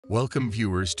Welcome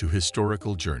viewers to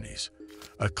Historical Journeys,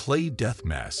 a clay death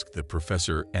mask that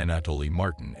Professor Anatoly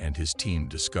Martin and his team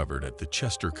discovered at the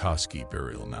Chesterkovsky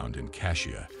burial mound in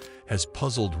Kashia has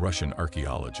puzzled Russian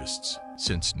archaeologists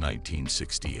since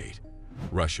 1968.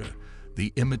 Russia,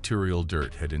 the immaterial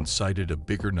dirt had incited a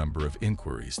bigger number of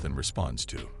inquiries than responds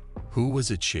to. Who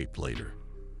was it shaped later?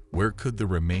 Where could the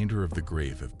remainder of the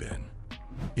grave have been?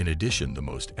 In addition, the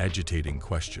most agitating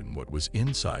question, what was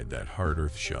inside that hard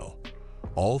earth shell?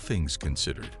 All things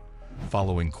considered,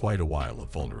 following quite a while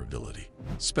of vulnerability,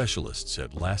 specialists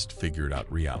at last figured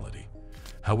out reality.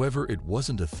 However, it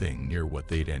wasn't a thing near what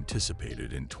they'd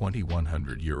anticipated.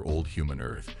 2,100-year-old human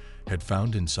Earth had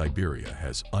found in Siberia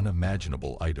has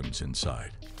unimaginable items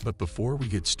inside. But before we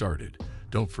get started,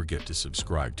 don't forget to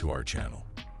subscribe to our channel.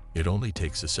 It only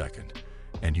takes a second,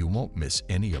 and you won't miss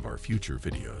any of our future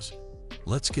videos.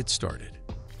 Let's get started.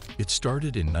 It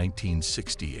started in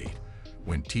 1968,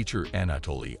 when teacher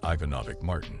Anatoly Ivanovich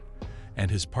Martin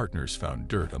and his partners found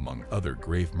dirt among other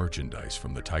grave merchandise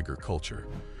from the tiger culture,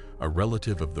 a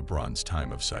relative of the Bronze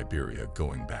Time of Siberia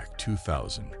going back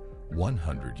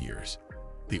 2,100 years.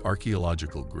 The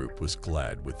archaeological group was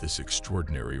glad with this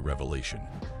extraordinary revelation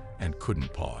and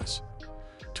couldn't pause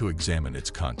to examine its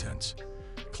contents.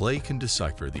 Clay can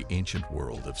decipher the ancient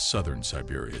world of southern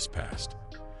Siberia's past.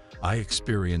 I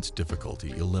experienced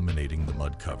difficulty eliminating the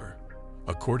mud cover.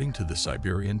 According to the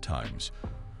Siberian Times,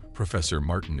 Professor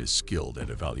Martin is skilled at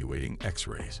evaluating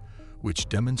X-rays, which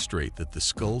demonstrate that the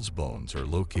skull's bones are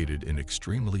located in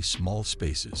extremely small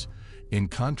spaces, in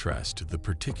contrast to the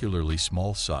particularly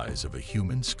small size of a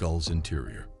human skull's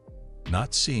interior.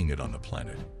 Not seeing it on the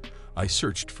planet, I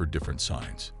searched for different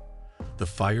signs. The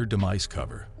fire demise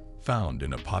cover, found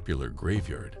in a popular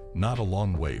graveyard not a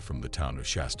long way from the town of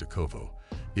Shostakovo,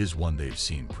 is one they've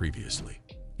seen previously.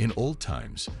 In old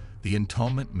times, the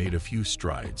entombment made a few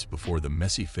strides before the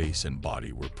messy face and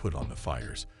body were put on the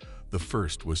fires. The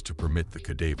first was to permit the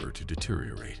cadaver to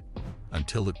deteriorate.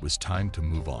 Until it was time to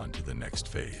move on to the next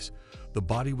phase, the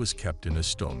body was kept in a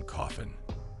stone coffin,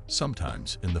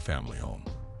 sometimes in the family home.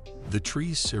 The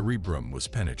tree's cerebrum was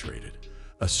penetrated,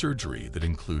 a surgery that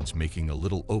includes making a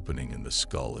little opening in the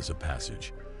skull as a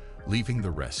passage, leaving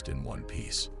the rest in one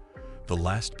piece. The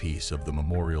last piece of the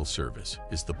memorial service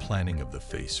is the planning of the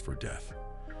face for death.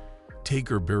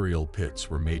 Tiger burial pits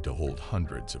were made to hold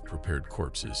hundreds of prepared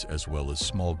corpses as well as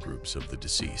small groups of the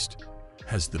deceased.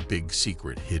 Has the big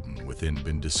secret hidden within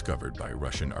been discovered by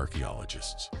Russian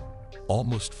archaeologists?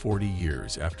 Almost 40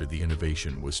 years after the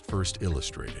innovation was first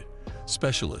illustrated,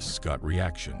 specialists got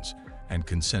reactions and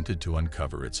consented to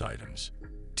uncover its items.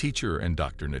 Teacher and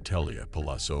Dr. Natalia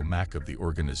Palaso-Mak of the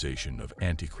Organization of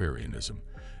Antiquarianism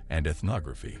and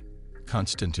Ethnography,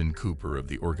 Konstantin Cooper of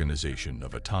the Organization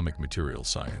of Atomic Material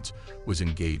Science, was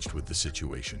engaged with the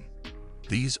situation.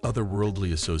 These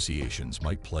otherworldly associations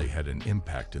might play had an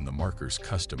impact in the marker's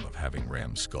custom of having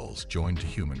ram skulls joined to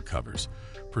human covers,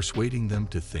 persuading them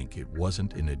to think it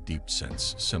wasn't in a deep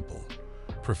sense simple.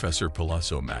 Professor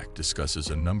Palaso-Mak discusses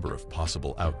a number of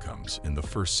possible outcomes in the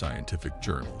first scientific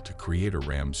journal to create a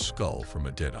ram's skull from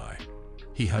a dead eye.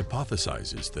 He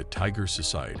hypothesizes that tiger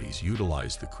societies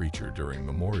utilize the creature during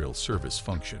memorial service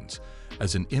functions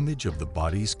as an image of the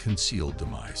body's concealed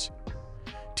demise.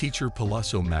 Teacher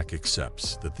Palaso-Mak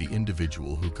accepts that the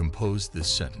individual who composed this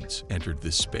sentence entered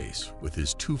this space with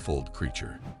his twofold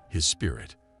creature, his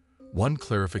spirit. One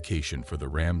clarification for the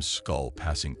ram's skull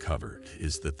passing covered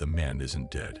is that the man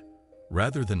isn't dead.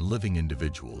 Rather than living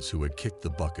individuals who had kicked the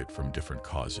bucket from different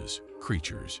causes,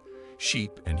 creatures,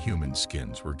 sheep and human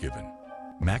skins were given.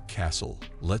 Mac Castle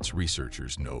lets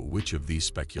researchers know which of these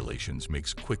speculations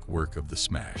makes quick work of the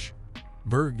smash.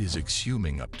 Berg is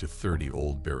exhuming up to 30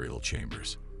 old burial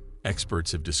chambers.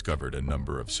 Experts have discovered a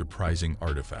number of surprising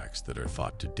artifacts that are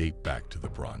thought to date back to the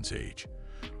Bronze Age,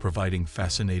 providing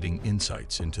fascinating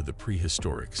insights into the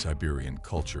prehistoric Siberian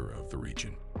culture of the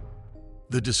region.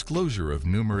 The disclosure of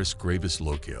numerous Gravis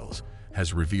locales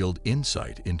has revealed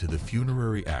insight into the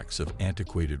funerary acts of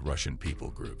antiquated Russian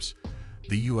people groups.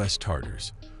 The U.S.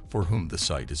 Tartars, for whom the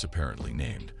site is apparently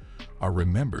named, are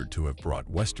remembered to have brought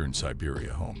Western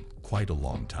Siberia home quite a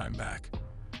long time back.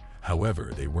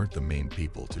 However, they weren't the main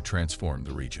people to transform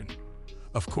the region.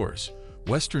 Of course,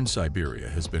 Western Siberia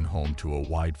has been home to a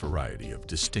wide variety of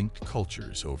distinct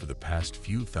cultures over the past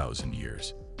few thousand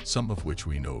years, some of which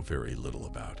we know very little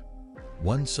about.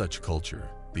 One such culture,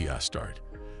 the Astart,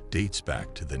 dates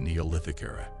back to the Neolithic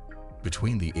era.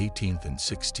 Between the 18th and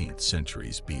 16th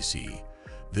centuries BCE,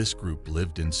 this group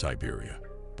lived in Siberia,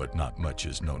 but not much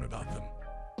is known about them.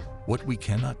 What we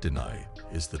cannot deny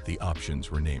is that the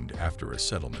options were named after a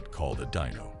settlement called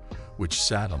Adino, which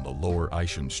sat on the lower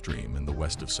Ishim stream in the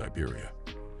west of Siberia.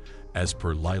 As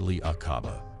per Lily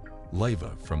Akaba,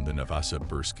 Leiva from the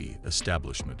Novosibirsk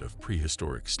Establishment of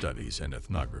Prehistoric Studies and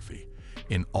Ethnography,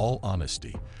 in all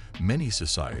honesty, many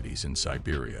societies in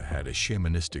Siberia had a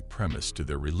shamanistic premise to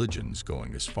their religions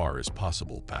going as far as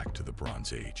possible back to the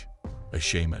Bronze Age. A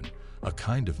shaman, a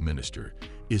kind of minister,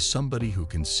 is somebody who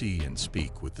can see and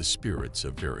speak with the spirits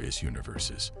of various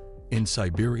universes. In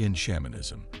Siberian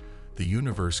shamanism, the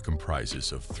universe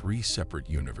comprises of 3 separate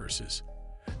universes.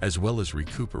 As well as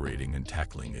recuperating and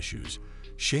tackling issues,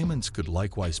 shamans could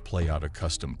likewise play out a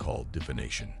custom called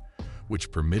divination,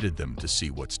 which permitted them to see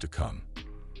what's to come.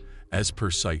 As per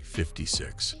Site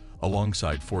 56,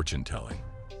 alongside fortune-telling,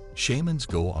 shamans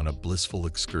go on a blissful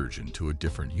excursion to a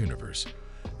different universe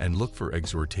and look for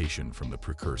exhortation from the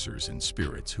precursors and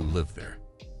spirits who live there.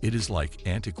 It is like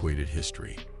antiquated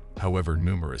history. However,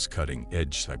 numerous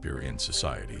cutting-edge Siberian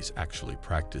societies actually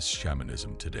practice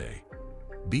shamanism today.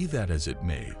 Be that as it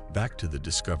may, back to the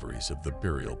discoveries of the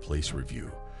Burial Place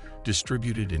Review,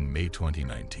 distributed in May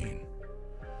 2019.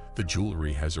 The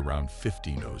jewelry has around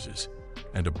 50 noses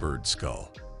and a bird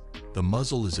skull. The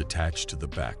muzzle is attached to the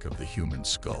back of the human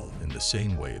skull in the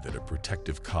same way that a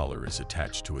protective collar is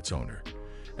attached to its owner,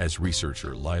 as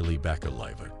researcher Lily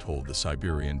Bakalieva told the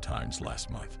Siberian Times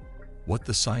last month. What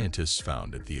the scientists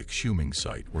found at the exhuming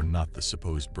site were not the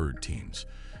supposed bird teams,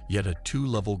 yet a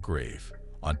 2-level grave,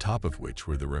 on top of which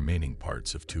were the remaining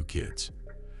parts of 2 kids.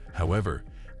 However,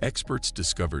 experts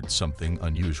discovered something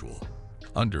unusual.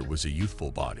 Under was a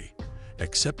youthful body,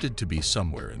 accepted to be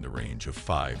somewhere in the range of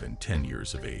 5 and 10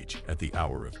 years of age at the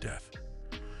hour of death.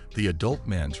 The adult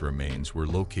man's remains were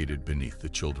located beneath the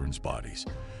children's bodies,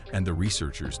 and the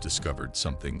researchers discovered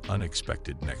something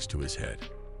unexpected next to his head.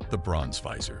 The bronze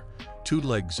visor, 2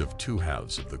 legs of 2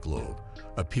 halves of the globe,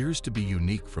 appears to be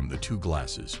unique from the 2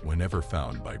 glasses whenever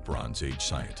found by Bronze Age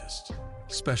scientists.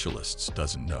 Specialists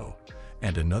doesn't know,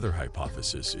 and another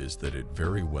hypothesis is that it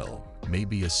very well may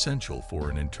be essential for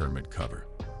an interment cover.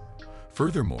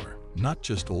 Furthermore, not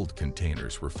just old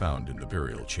containers were found in the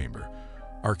burial chamber.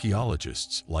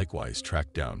 Archaeologists likewise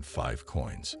tracked down 5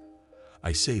 coins.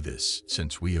 I say this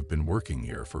since we have been working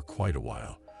here for quite a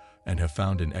while and have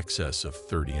found in excess of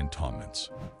 30 entombments.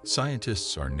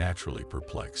 Scientists are naturally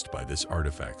perplexed by this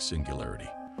artifact's singularity.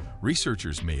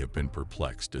 Researchers may have been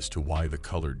perplexed as to why the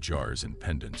colored jars and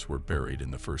pendants were buried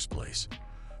in the first place.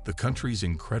 The country's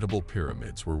incredible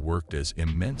pyramids were worked as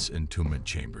immense entombment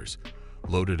chambers,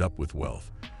 loaded up with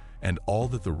wealth, and all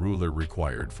that the ruler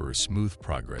required for a smooth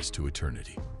progress to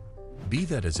eternity. Be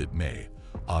that as it may,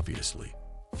 obviously,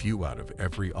 few out of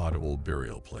every odd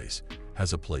burial place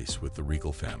has a place with the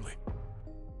regal family.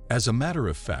 As a matter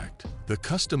of fact, the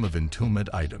custom of entombment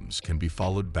items can be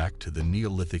followed back to the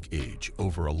Neolithic age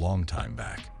over a long time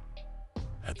back.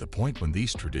 At the point when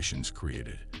these traditions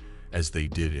created, as they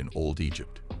did in Old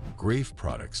Egypt, grave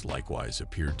products likewise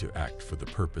appeared to act for the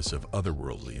purpose of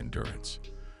otherworldly endurance.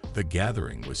 The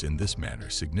gathering was in this manner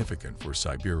significant for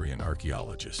Siberian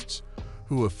archaeologists,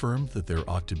 who affirmed that there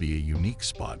ought to be a unique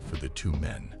spot for the 2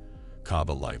 men.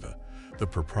 Kabalayeva, the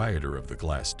proprietor of the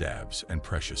glass dabs and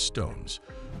precious stones,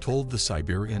 told the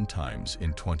Siberian Times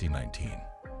in 2019.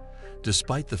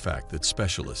 Despite the fact that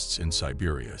specialists in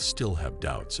Siberia still have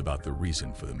doubts about the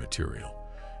reason for the material,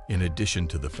 in addition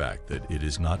to the fact that it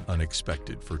is not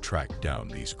unexpected for track down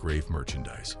these grave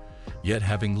merchandise, yet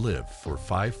having lived for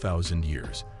 5,000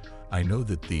 years, I know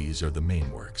that these are the main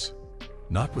works.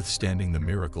 Notwithstanding the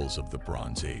miracles of the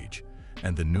Bronze Age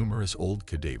and the numerous old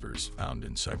cadavers found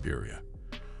in Siberia,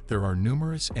 there are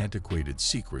numerous antiquated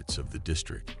secrets of the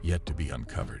district yet to be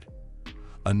uncovered.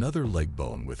 Another leg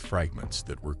bone with fragments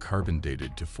that were carbon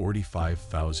dated to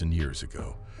 45,000 years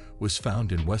ago was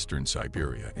found in western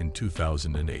Siberia in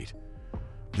 2008.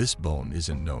 This bone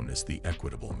isn't known as the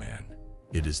Equitable Man.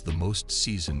 It is the most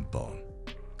seasoned bone.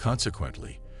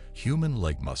 Consequently, human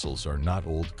leg muscles are not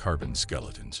old carbon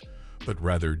skeletons, but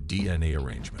rather DNA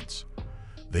arrangements.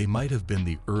 They might have been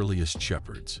the earliest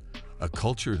shepherds, a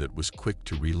culture that was quick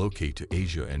to relocate to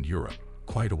Asia and Europe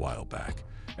quite a while back,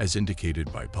 as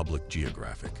indicated by Public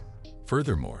Geographic.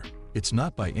 Furthermore, it's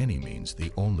not by any means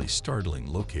the only startling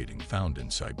locating found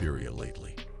in Siberia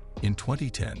lately. In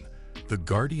 2010, The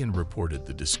Guardian reported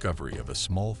the discovery of a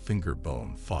small finger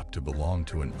bone thought to belong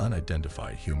to an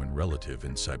unidentified human relative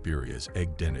in Siberia's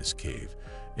Egg Denis Cave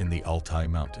in the Altai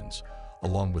Mountains,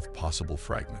 along with possible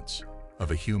fragments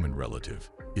of a human relative,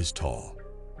 is tall.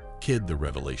 The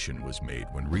revelation was made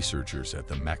when researchers at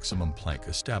the Maximum Planck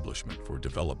Establishment for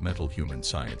Developmental Human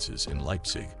Sciences in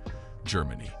Leipzig,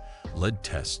 Germany, led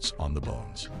tests on the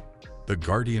bones. The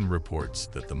Guardian reports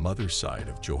that the mother side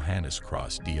of Johannes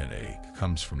cross DNA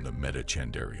comes from the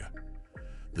mitochondria,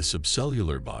 the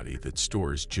subcellular body that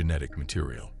stores genetic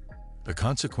material. The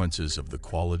consequences of the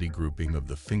quality grouping of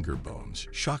the finger bones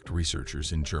shocked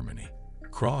researchers in Germany.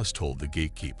 Cross told the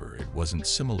gatekeeper it wasn't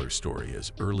similar story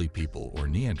as early people or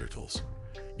Neanderthals.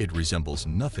 It resembles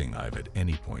nothing I've at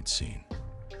any point seen.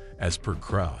 As per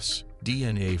Cross,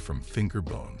 DNA from finger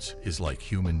bones is like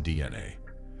human DNA.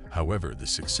 However, the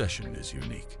succession is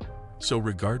unique. So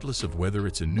regardless of whether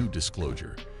it's a new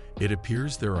disclosure, it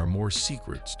appears there are more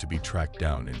secrets to be tracked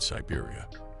down in Siberia.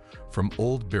 From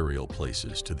old burial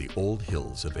places to the old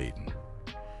hills of Aden.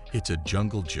 It's a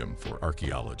jungle gym for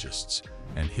archaeologists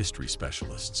and history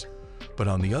specialists. But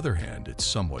on the other hand, it's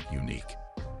somewhat unique.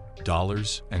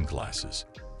 Dollars and glasses.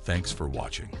 Thanks for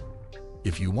watching.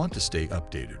 If you want to stay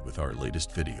updated with our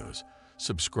latest videos,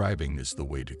 subscribing is the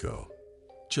way to go.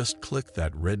 Just click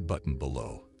that red button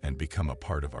below and become a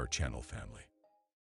part of our channel family.